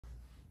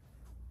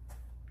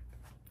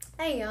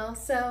Hey y'all,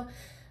 so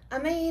I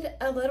made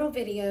a little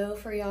video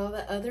for y'all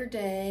the other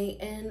day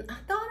and I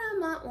thought I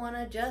might want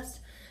to just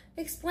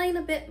explain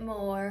a bit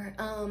more.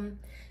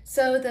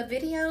 So the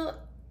video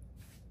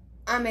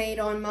I made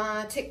on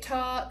my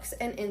TikToks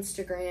and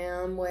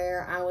Instagram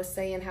where I was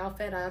saying how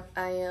fed up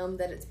I am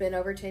that it's been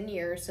over 10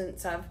 years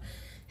since I've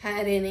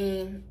had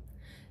any,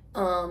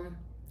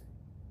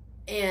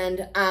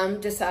 and I'm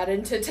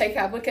deciding to take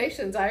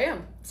applications. I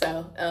am.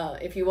 So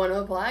if you want to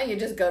apply, you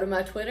just go to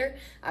my Twitter.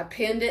 I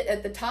pinned it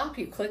at the top.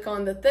 You click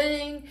on the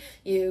thing,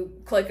 you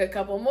click a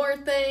couple more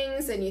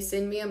things, and you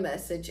send me a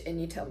message and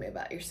you tell me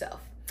about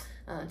yourself.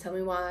 Tell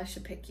me why I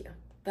should pick you.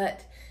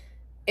 But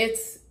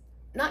it's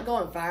not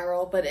going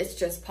viral, but it's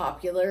just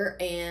popular,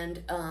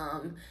 and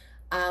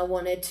I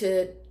wanted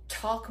to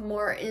talk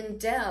more in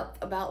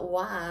depth about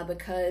why,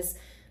 because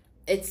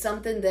it's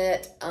something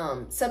that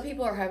some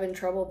people are having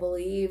trouble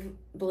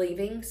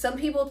believing. Some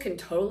people can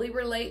totally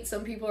relate.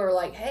 Some people are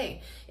like,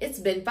 hey, it's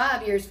been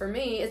 5 years for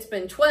me. It's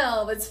been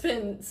 12. It's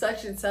been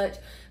such and such.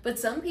 But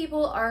some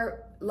people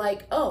are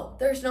like, oh,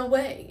 there's no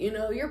way. You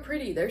know, you're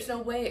pretty. There's no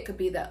way it could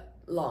be that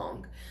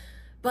long.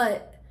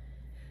 But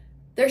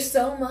there's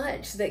so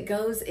much that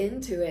goes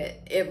into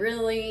it. It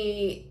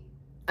really,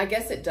 I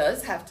guess it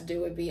does have to do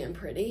with being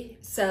pretty.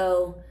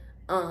 So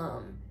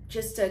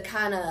just to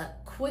kind of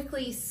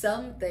quickly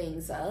sum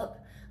things up,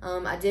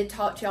 I did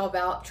talk to y'all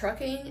about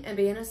trucking and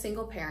being a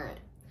single parent,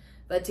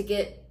 but to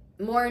get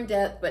more in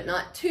depth, but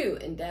not too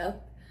in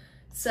depth.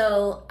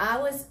 So I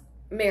was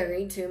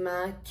married to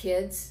my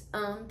kid's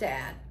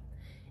dad,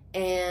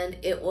 and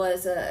it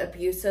was an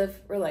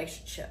abusive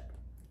relationship.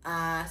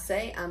 I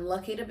say I'm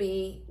lucky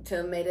to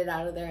have made it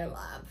out of there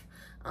alive.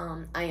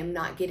 I am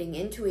not getting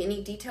into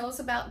any details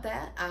about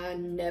that. I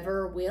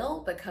never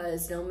will,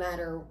 because no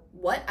matter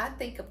what I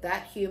think of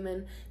that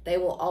human, they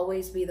will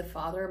always be the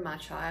father of my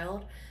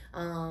child.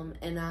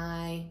 And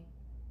I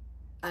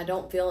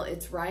don't feel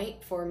it's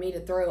right for me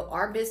to throw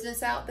our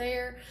business out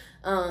there,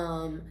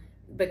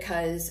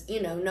 because,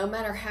 you know, no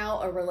matter how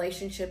a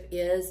relationship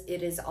is,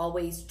 it is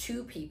always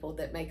two people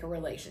that make a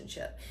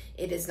relationship.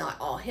 It is not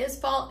all his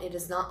fault. It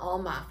is not all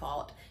my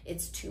fault.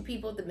 It's two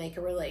people that make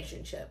a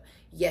relationship.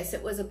 Yes,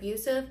 it was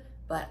abusive,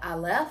 but I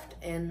left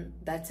and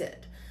that's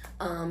it.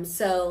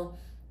 So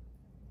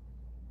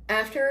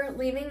after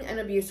leaving an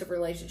abusive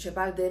relationship,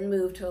 I then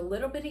moved to a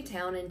little bitty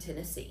town in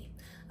Tennessee,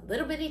 a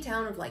little bitty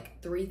town of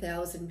like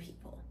 3,000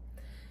 people.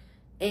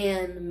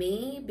 And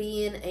me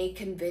being a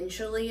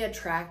conventionally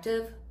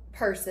attractive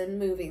person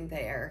moving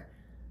there,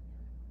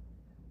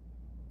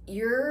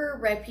 your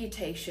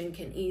reputation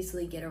can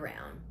easily get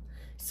around.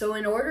 So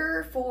in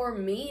order for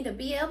me to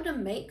be able to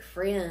make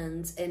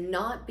friends and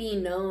not be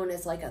known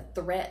as like a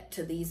threat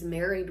to these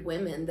married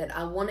women that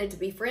I wanted to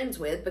be friends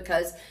with,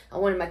 because I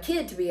wanted my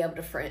kid to be able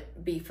to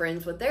be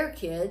friends with their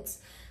kids,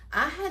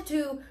 I had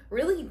to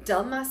really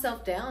dumb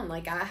myself down.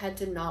 Like, I had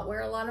to not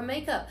wear a lot of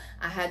makeup.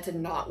 I had to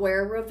not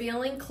wear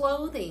revealing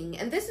clothing.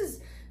 And this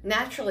is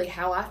naturally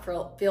how I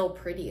feel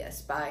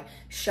prettiest, by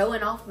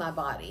showing off my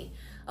body.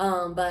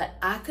 But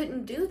I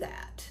couldn't do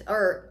that.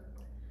 Or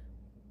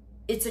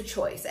it's a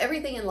choice.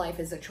 Everything in life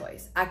is a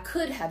choice. I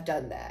could have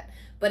done that.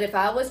 But if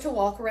I was to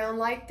walk around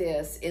like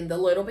this in the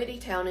little bitty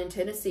town in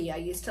Tennessee I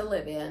used to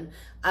live in,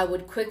 I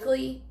would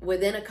quickly,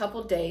 within a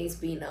couple days,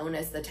 be known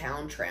as the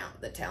town tramp,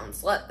 the town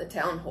slut, the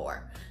town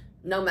whore.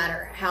 No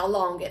matter how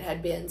long it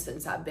had been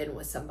since I've been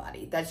with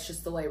somebody. That's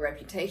just the way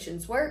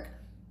reputations work.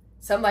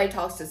 Somebody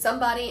talks to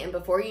somebody, and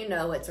before you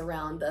know, it's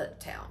around the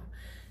town.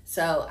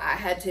 So I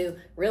had to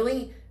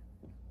really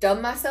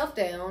dumb myself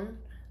down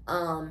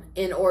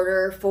in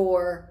order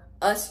for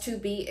us to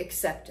be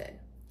accepted.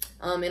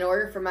 In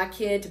order for my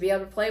kid to be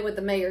able to play with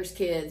the mayor's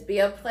kids, be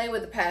able to play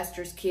with the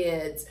pastor's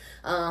kids,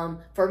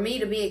 for me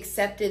to be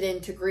accepted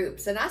into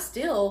groups. And I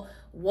still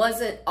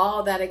wasn't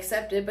all that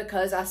accepted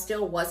because I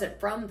still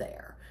wasn't from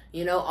there.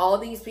 You know, all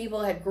these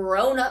people had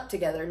grown up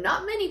together.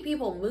 Not many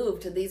people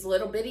moved to these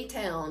little bitty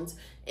towns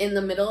in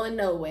the middle of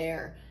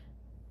nowhere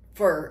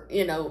for,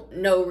 you know,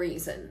 no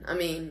reason. I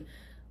mean,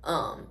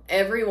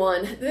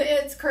 everyone,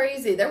 it's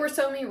crazy. There were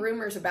so many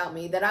rumors about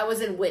me that I was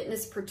in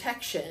witness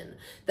protection,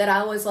 that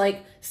I was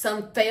like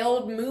some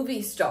failed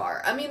movie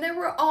star. I mean, there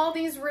were all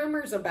these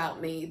rumors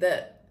about me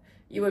that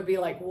you would be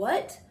like,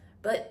 what?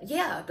 But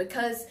yeah,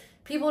 because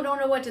people don't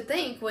know what to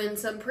think when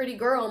some pretty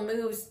girl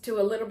moves to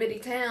a little bitty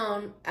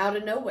town out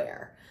of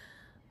nowhere.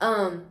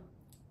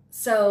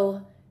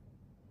 So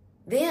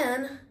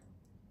then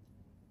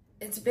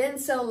it's been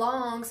so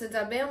long since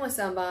I've been with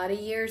somebody,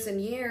 years and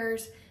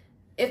years.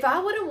 If I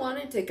would have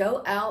wanted to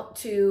go out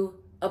to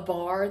a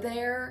bar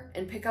there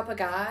and pick up a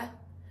guy,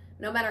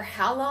 no matter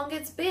how long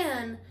it's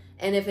been,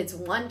 and if it's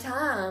one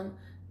time,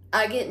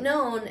 I get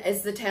known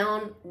as the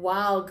town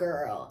wild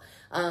girl.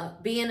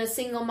 Being a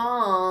single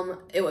mom,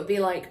 it would be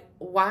like,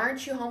 why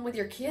aren't you home with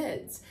your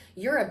kids?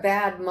 You're a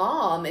bad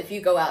mom if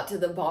you go out to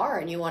the bar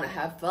and you want to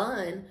have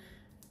fun.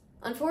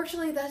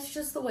 Unfortunately, that's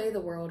just the way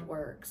the world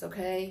works,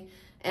 okay?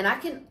 And I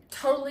can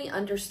totally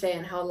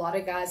understand how a lot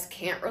of guys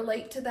can't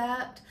relate to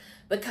that,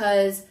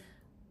 because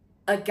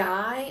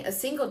a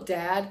single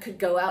dad could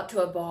go out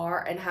to a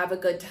bar and have a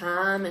good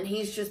time, and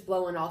he's just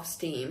blowing off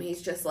steam.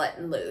 He's just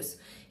letting loose.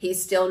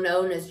 He's still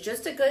known as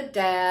just a good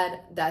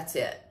dad. That's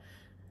it.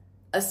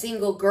 A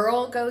single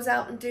girl goes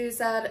out and does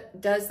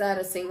that,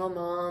 a single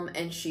mom,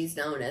 and she's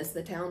known as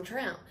the town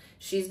tramp.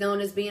 She's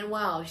known as being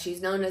wild.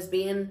 She's known as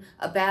being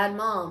a bad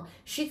mom.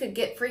 She could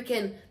get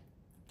freaking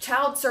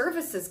child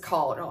services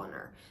called on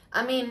her.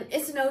 I mean,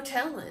 it's no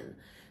telling.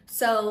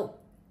 So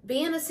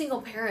being a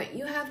single parent,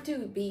 you have to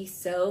be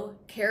so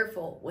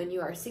careful when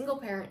you are a single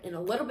parent in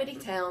a little bitty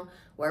town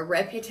where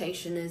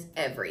reputation is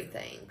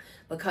everything.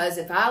 Because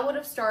if I would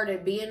have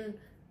started being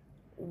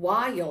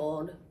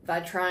wild by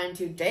trying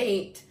to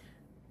date,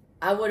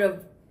 I would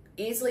have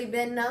easily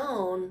been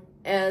known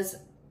as,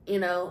 you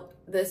know,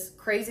 this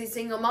crazy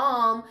single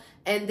mom,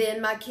 and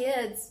then my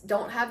kids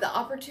don't have the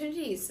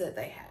opportunities that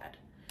they had.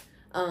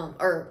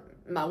 Or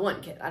my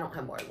one kid. I don't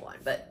have more than one,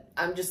 but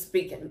I'm just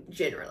speaking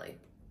generally.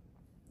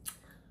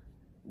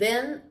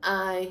 Then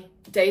I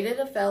dated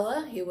a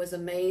fella. He was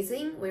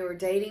amazing. We were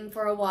dating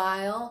for a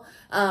while.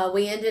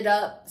 We ended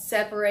up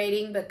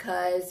separating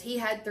because he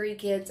had 3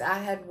 kids. I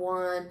had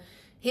 1.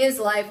 His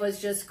life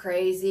was just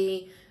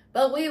crazy.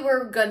 But we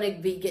were going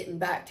to be getting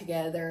back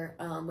together.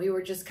 We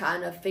were just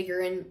kind of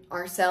figuring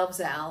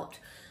ourselves out.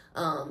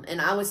 And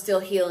I was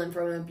still healing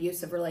from an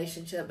abusive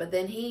relationship. But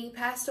then he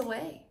passed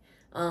away.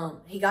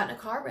 He got in a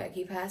car wreck.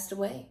 He passed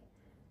away.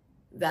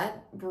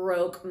 That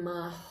broke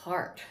my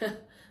heart.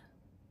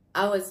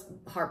 I was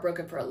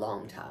heartbroken for a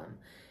long time.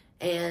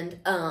 And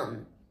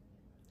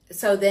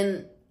so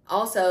then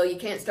also you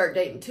can't start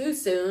dating too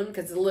soon,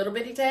 because it's a little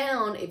bitty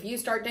town. If you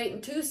start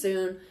dating too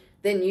soon,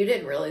 then you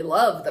didn't really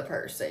love the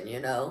person, you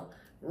know.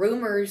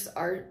 Rumors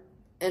are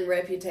and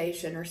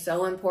reputation are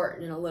so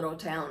important in a little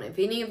town. If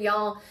any of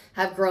y'all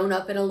have grown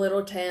up in a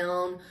little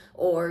town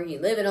or you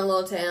live in a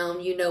little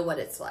town, you know what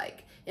it's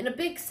like. In a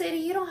big city,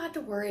 you don't have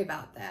to worry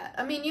about that.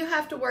 I mean, you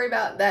have to worry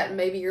about that in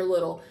maybe your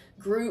little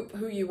group,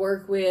 who you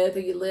work with,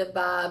 who you live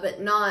by, but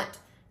not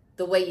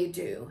the way you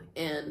do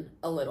in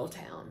a little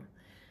town.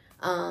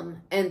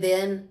 And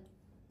then,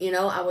 you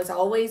know, I was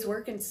always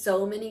working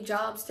so many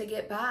jobs to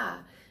get by.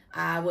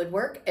 I would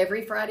work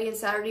every Friday and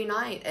Saturday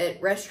night at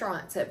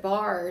restaurants, at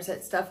bars,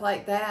 at stuff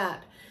like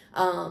that.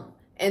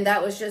 And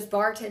that was just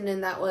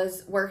bartending. That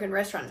was working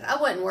restaurants. I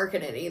wasn't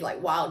working at any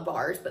like wild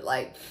bars, but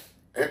like,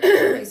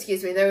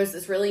 excuse me, there was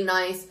this really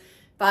nice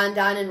fine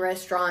dining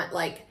restaurant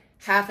like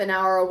half an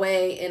hour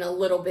away in a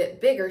little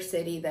bit bigger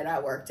city that I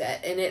worked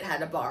at, and it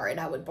had a bar, and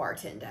I would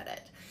bartend at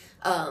it.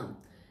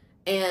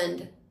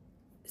 And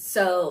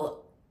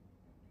so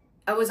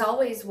I was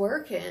always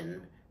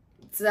working,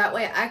 so that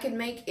way I could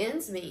make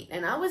ends meet,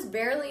 and I was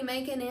barely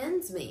making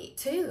ends meet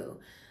too.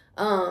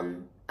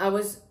 I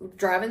was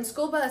driving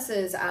school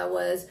buses. I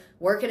was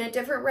working at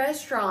different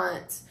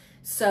restaurants.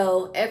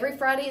 So every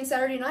Friday and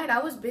Saturday night, I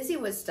was busy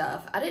with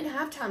stuff. I didn't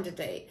have time to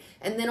date.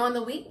 And then on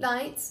the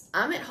weeknights,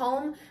 I'm at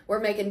home. We're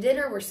making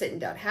dinner. We're sitting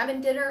down having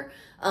dinner.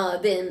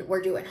 Then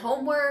we're doing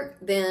homework.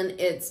 Then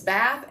it's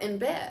bath and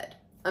bed.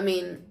 I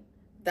mean,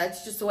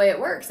 that's just the way it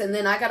works. And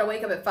then I got to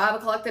wake up at 5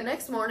 o'clock the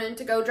next morning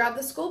to go drive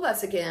the school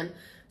bus again.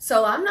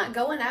 So I'm not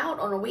going out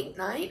on a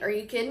weeknight. Are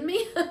you kidding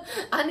me?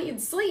 I need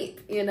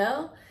sleep, you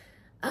know?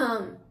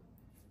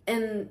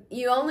 And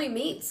you only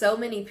meet so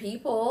many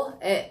people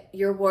at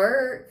your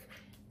work.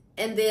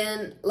 And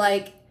then,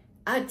 like,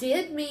 I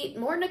did meet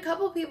more than a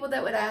couple people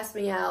that would ask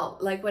me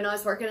out, like when I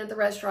was working at the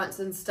restaurants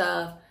and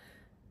stuff.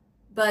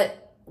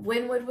 But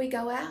when would we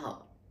go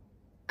out?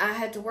 I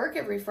had to work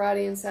every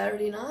Friday and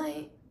Saturday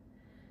night.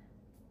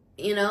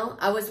 You know,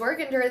 I was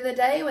working during the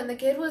day when the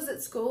kid was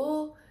at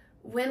school.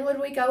 When would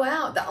we go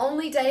out? The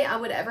only day I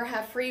would ever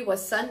have free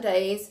was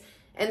Sundays.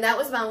 And that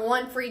was my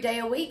one free day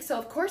a week. So,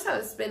 of course, I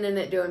was spending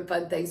it doing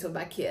fun things with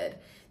my kid.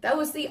 That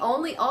was the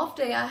only off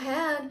day I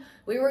had.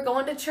 We were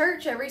going to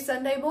church every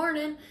Sunday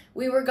morning.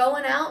 We were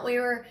going out. We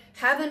were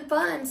having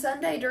fun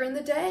Sunday during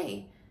the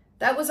day.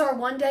 That was our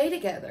one day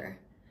together.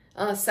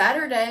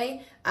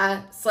 Saturday,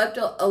 I slept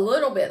a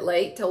little bit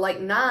late till like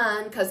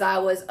 9 because I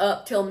was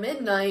up till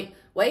midnight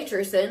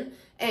waitressing.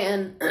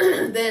 And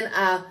then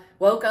I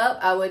woke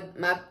up.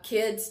 My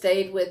kids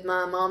stayed with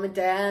my mom and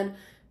dad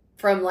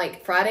from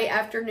like Friday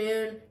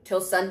afternoon till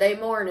Sunday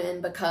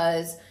morning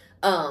because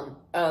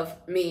of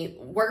me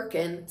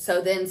working.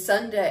 So then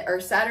Sunday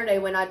or Saturday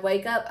when I'd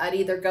wake up, I'd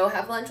either go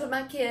have lunch with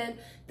my kid,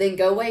 then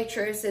go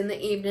waitress in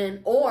the evening,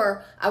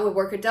 or I would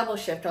work a double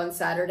shift on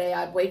Saturday.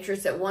 I'd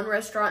waitress at one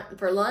restaurant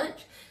for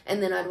lunch,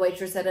 and then I'd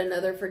waitress at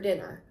another for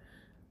dinner.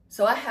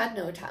 So I had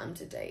no time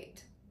to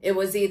date. It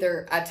was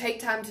either I take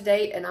time to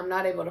date and I'm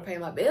not able to pay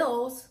my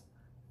bills,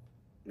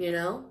 you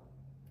know,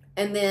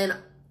 and then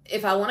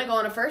if I want to go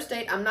on a first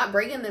date, I'm not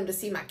bringing them to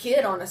see my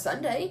kid on a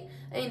Sunday.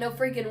 Ain't no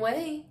freaking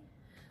way.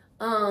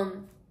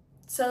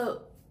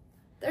 So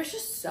there's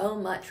just so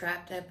much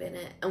wrapped up in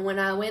it. And when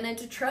I went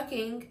into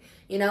trucking,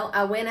 you know,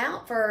 I went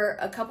out for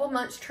a couple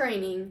months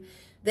training.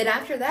 Then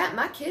after that,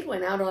 my kid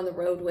went out on the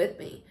road with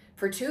me.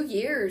 For 2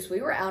 years,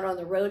 we were out on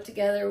the road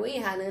together. We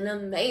had an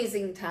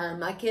amazing time.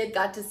 My kid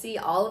got to see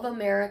all of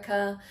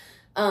America.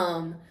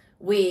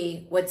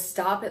 we would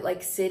stop at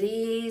like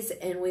cities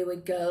and we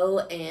would go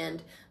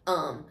and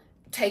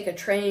take a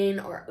train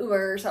or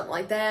Uber or something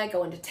like that,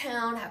 go into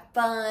town, have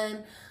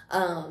fun.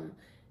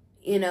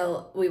 You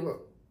know,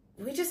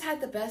 we just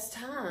had the best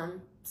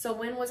time. So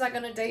when was I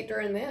going to date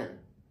during then?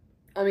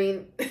 I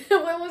mean,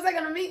 when was I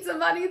going to meet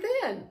somebody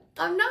then?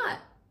 I'm not.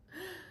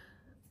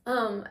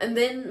 And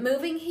then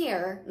moving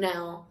here,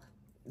 now,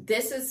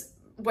 this is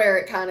where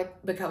it kind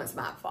of becomes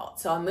my fault.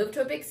 So I moved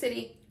to a big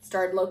city,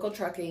 started local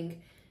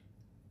trucking,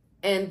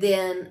 and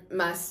then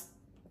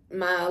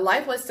my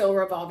life was still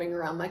revolving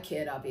around my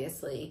kid,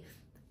 obviously.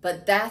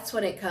 But that's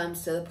when it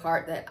comes to the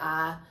part that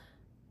I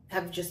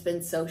have just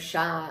been so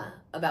shy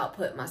about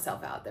putting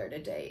myself out there to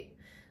date.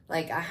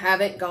 Like, I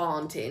haven't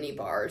gone to any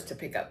bars to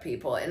pick up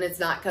people. And it's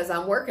not because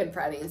I'm working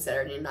Friday and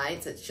Saturday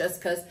nights. It's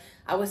just because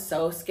I was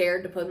so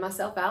scared to put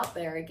myself out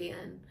there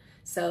again.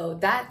 So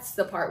that's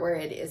the part where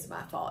it is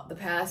my fault. The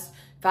past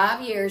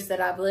 5 years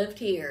that I've lived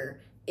here,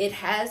 it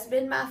has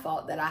been my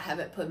fault that I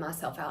haven't put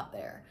myself out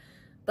there.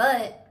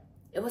 But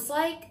it was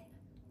like,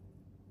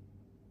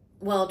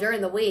 well,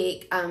 during the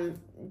week,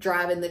 I'm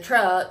driving the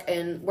truck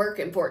and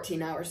working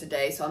 14 hours a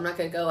day, so I'm not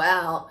going to go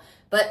out.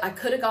 But I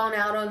could have gone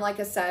out on like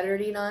a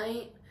Saturday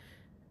night,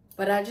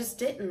 but I just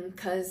didn't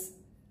because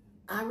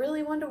I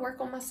really wanted to work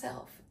on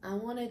myself. I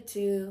wanted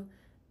to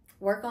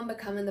work on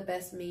becoming the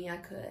best me I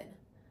could.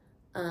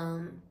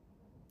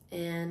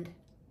 And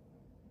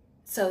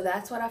so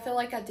that's what I feel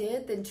like I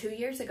did. Then 2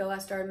 years ago, I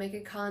started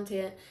making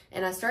content,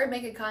 and I started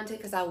making content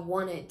because I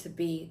wanted to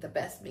be the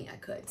best me I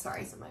could.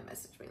 Sorry, somebody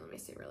messaged me. Let me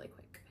see really quick.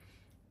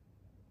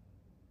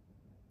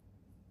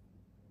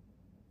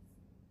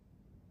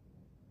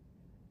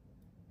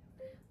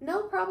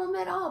 No problem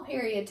at all,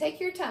 period. Take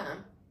your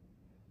time.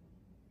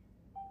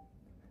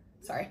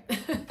 Sorry.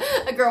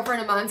 A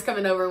girlfriend of mine's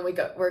coming over and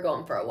we're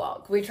going for a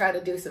walk. We try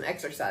to do some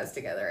exercise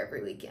together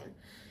every weekend.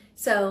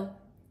 So,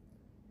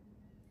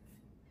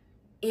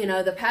 you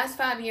know, the past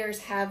 5 years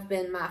have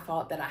been my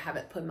fault that I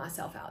haven't put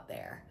myself out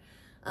there.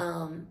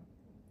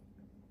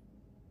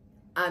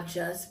 I've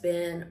just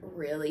been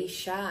really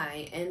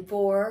shy. And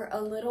for a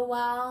little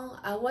while,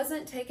 I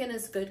wasn't taking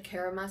as good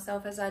care of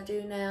myself as I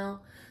do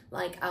now.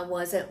 Like, I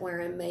wasn't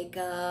wearing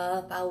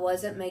makeup. I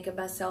wasn't making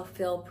myself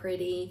feel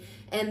pretty.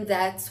 And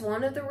that's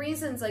one of the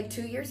reasons, like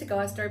 2 years ago,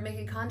 I started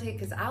making content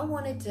because I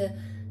wanted to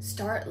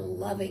start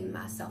loving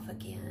myself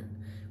again.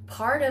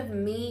 Part of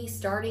me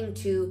starting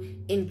to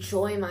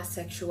enjoy my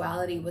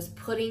sexuality was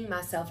putting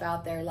myself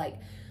out there. Like,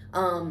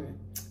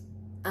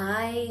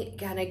 I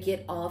gotta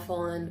get off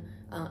on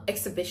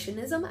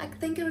exhibitionism, I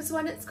think it was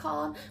what it's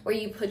called, where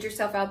you put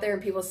yourself out there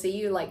and people see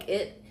you. Like,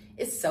 it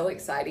is so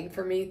exciting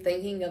for me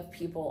thinking of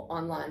people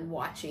online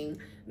watching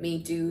me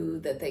do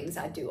the things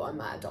I do on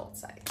my adult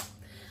site.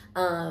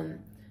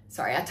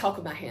 Sorry, I talk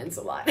with my hands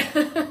a lot.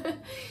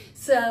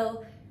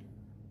 So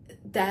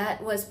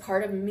that was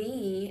part of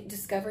me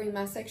discovering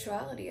my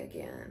sexuality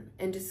again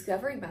and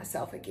discovering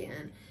myself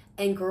again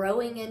and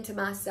growing into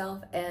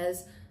myself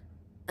as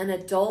an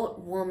adult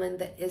woman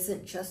that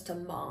isn't just a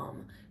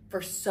mom.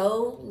 For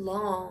so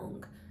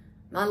long,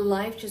 my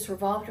life just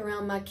revolved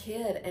around my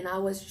kid and I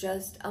was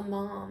just a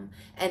mom.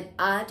 And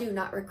I do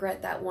not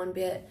regret that one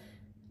bit.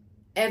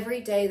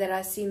 Every day that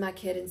I see my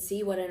kid and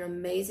see what an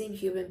amazing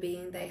human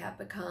being they have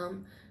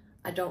become,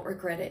 I don't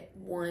regret it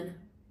one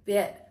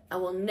bit. I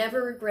will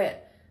never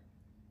regret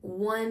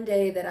one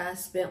day that I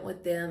spent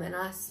with them and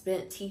I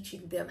spent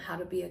teaching them how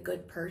to be a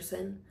good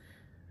person.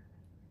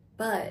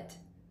 But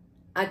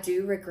I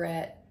do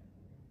regret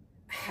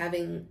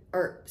having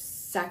or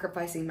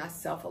sacrificing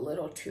myself a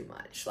little too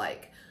much.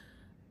 Like,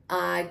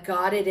 I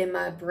got it in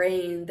my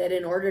brain that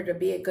in order to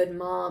be a good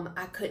mom,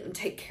 I couldn't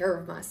take care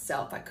of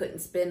myself. I couldn't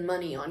spend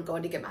money on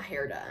going to get my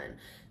hair done,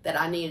 that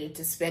I needed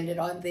to spend it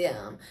on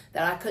them,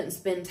 that I couldn't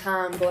spend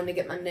time going to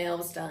get my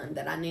nails done,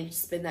 that I needed to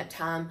spend that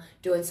time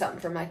doing something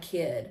for my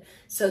kid.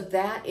 So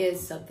that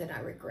is something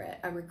I regret.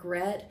 I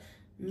regret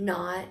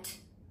not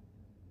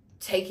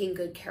taking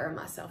good care of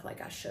myself like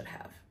I should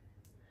have.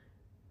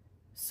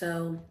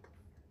 So,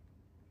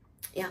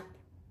 yeah,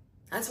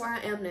 that's where I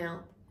am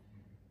now.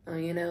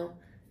 You know,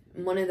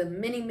 one of the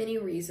many, many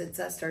reasons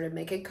I started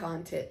making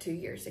content 2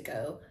 years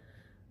ago,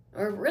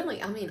 or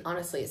really, I mean,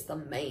 honestly, it's the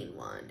main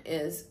one,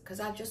 is because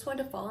I just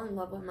wanted to fall in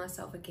love with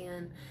myself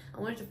again. I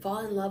wanted to fall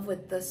in love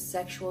with the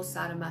sexual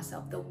side of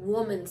myself, the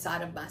woman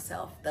side of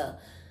myself,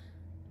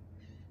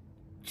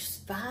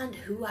 just find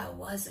who I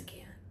was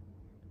again.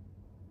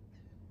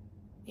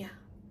 Yeah.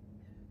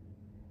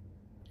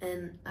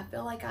 And I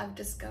feel like I've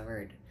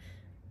discovered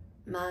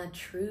my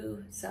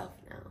true self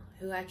now,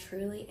 who I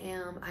truly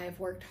am. I have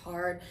worked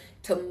hard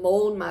to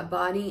mold my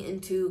body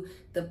into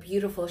the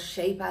beautiful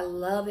shape I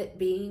love it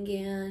being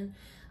in.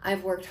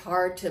 I've worked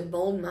hard to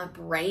mold my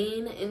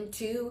brain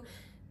into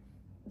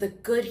the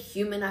good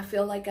human I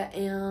feel like I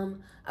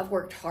am. I've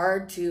worked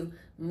hard to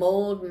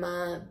mold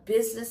my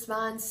business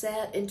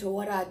mindset into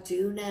what I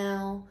do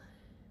now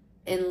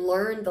and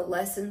learn the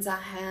lessons I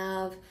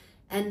have.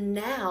 And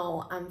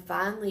now I'm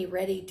finally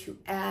ready to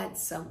add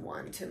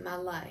someone to my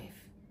life.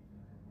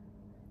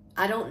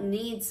 I don't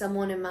need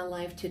someone in my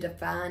life to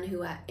define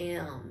who I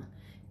am,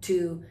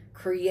 to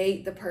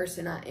create the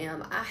person I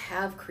am. I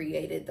have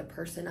created the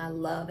person I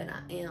love and I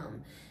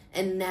am.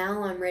 And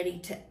now I'm ready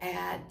to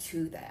add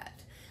to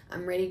that.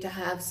 I'm ready to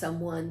have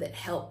someone that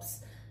helps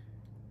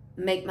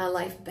make my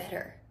life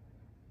better.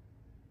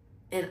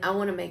 And I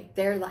want to make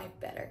their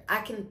life better.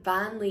 I can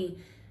finally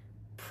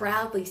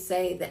proudly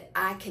say that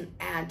I can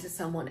add to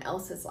someone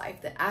else's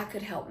life, that I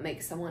could help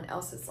make someone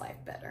else's life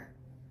better.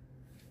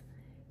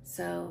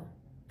 So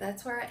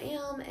that's where I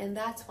am, and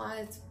that's why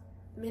it's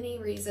many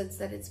reasons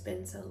that it's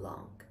been so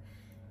long.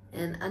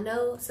 And I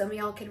know some of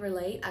y'all can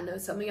relate. I know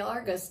some of y'all are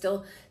going to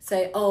still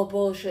say, oh,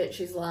 bullshit,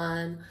 she's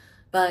lying.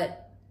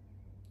 But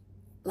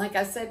like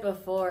I said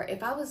before,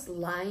 if I was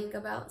lying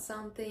about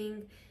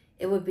something,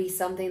 it would be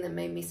something that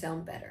made me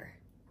sound better.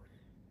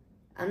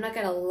 I'm not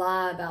going to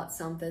lie about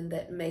something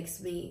that makes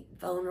me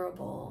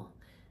vulnerable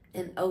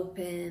and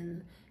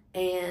open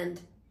and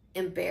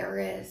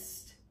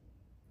embarrassed.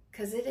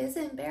 Because it is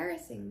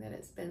embarrassing that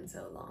it's been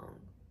so long.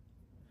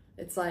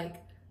 It's like,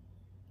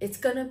 it's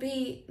going to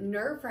be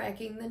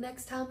nerve-wracking the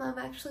next time I'm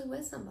actually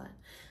with someone.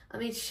 I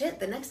mean, shit,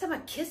 the next time I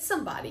kiss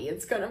somebody,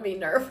 it's going to be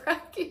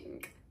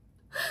nerve-wracking.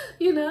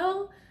 You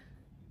know?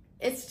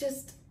 It's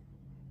just,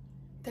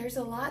 there's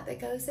a lot that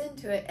goes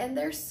into it. And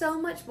there's so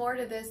much more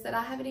to this that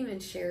I haven't even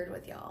shared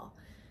with y'all.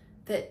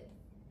 That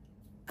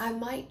I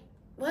might,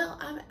 well,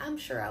 I'm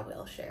sure I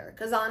will share.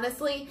 Because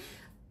honestly,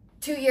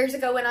 2 years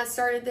ago when I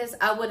started this,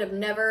 I would have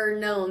never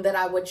known that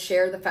I would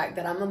share the fact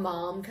that I'm a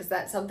mom, because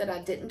that's something I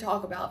didn't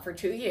talk about for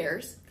 2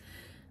 years.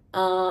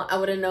 I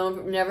would have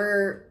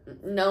never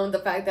known the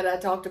fact that I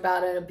talked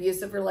about an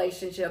abusive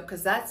relationship,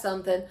 because that's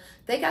something, I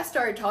think I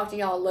started talking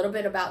to y'all a little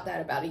bit about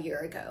that about a year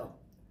ago.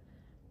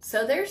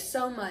 So there's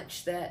so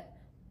much that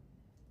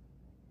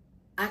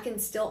I can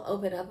still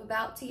open up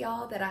about to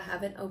y'all that I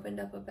haven't opened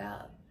up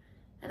about.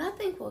 And I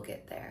think we'll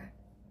get there.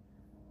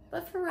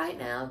 But for right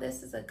now,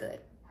 this is a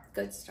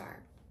good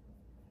start.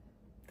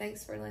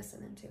 Thanks for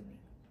listening to me.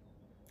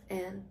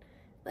 And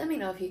let me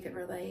know if you can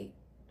relate,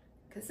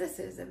 because this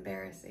is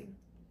embarrassing.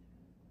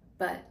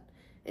 But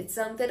it's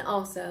something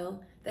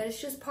also that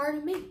is just part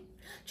of me.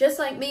 Just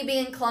like me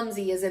being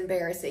clumsy is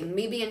embarrassing.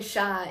 Me being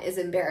shy is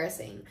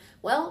embarrassing.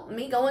 Well,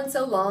 me going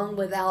so long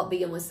without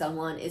being with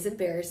someone is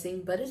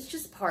embarrassing, but it's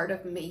just part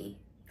of me.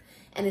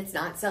 And it's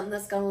not something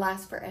that's going to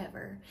last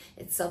forever.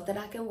 It's something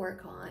I can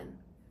work on.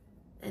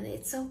 And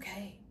it's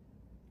okay.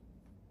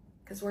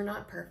 Because we're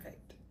not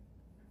perfect.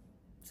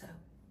 So,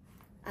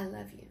 I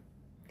love you.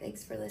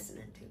 Thanks for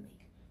listening to me.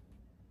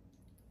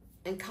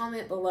 And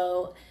comment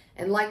below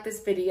and like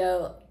this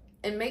video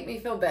and make me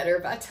feel better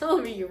by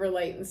telling me you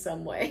relate in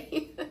some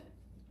way.